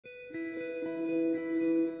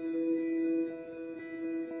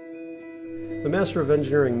The Master of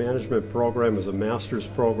Engineering Management program is a master's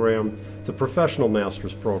program. It's a professional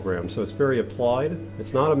master's program, so it's very applied.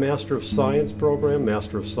 It's not a Master of Science program.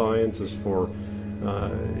 Master of Science is for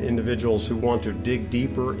individuals who want to dig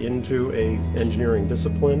deeper into an engineering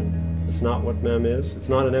discipline. It's not what MEM is. It's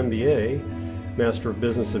not an MBA. Master of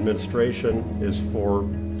Business Administration is for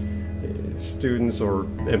students or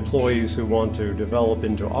employees who want to develop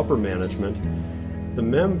into upper management. The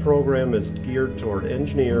MEM program is geared toward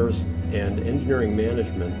engineers and engineering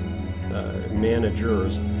management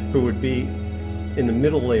managers who would be in the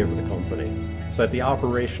middle layer of the company, so at the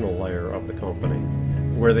operational layer of the company,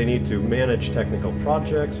 where they need to manage technical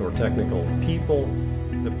projects or technical people.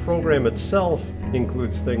 The program itself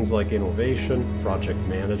includes things like innovation, project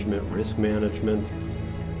management, risk management,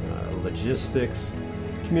 logistics,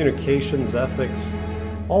 communications, ethics,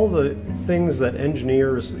 all the things that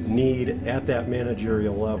engineers need at that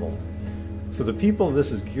managerial level. So the people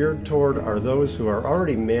this is geared toward are those who are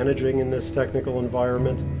already managing in this technical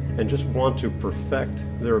environment and just want to perfect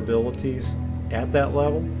their abilities at that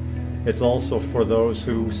level. It's also for those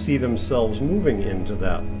who see themselves moving into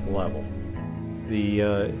that level.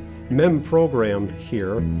 The MEM program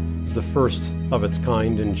here is the first of its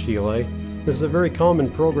kind in Chile. This is a very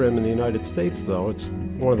common program in the United States, though. It's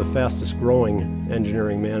one of the fastest growing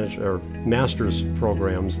engineering master's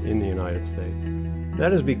programs in the United States.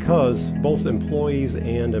 That is because both employees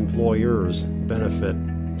and employers benefit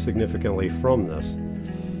significantly from this.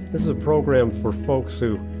 This is a program for folks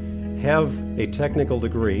who have a technical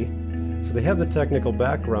degree, so they have the technical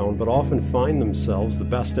background, but often find themselves the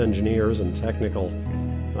best engineers and technical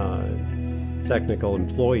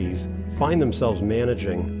employees find themselves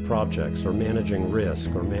managing projects or managing risk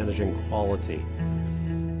or managing quality,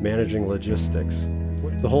 managing logistics.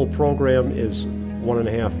 The whole program is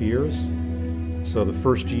 1.5 years. So the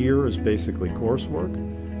first year is basically coursework,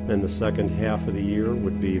 and the second half of the year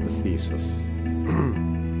would be the thesis.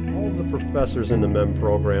 All of the professors in the MEM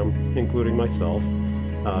program, including myself,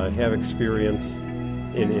 have experience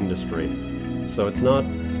in industry. So it's not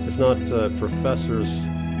professors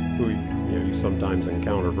who you sometimes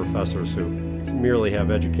encounter professors who merely have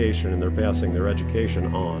education and they're passing their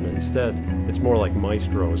education on. Instead, it's more like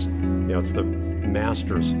maestros. It's the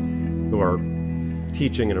masters who are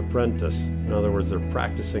teaching an apprentice. In other words, they're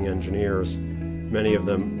practicing engineers, many of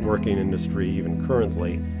them work in industry even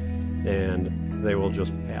currently, and they will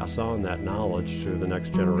just pass on that knowledge to the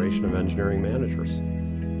next generation of engineering managers.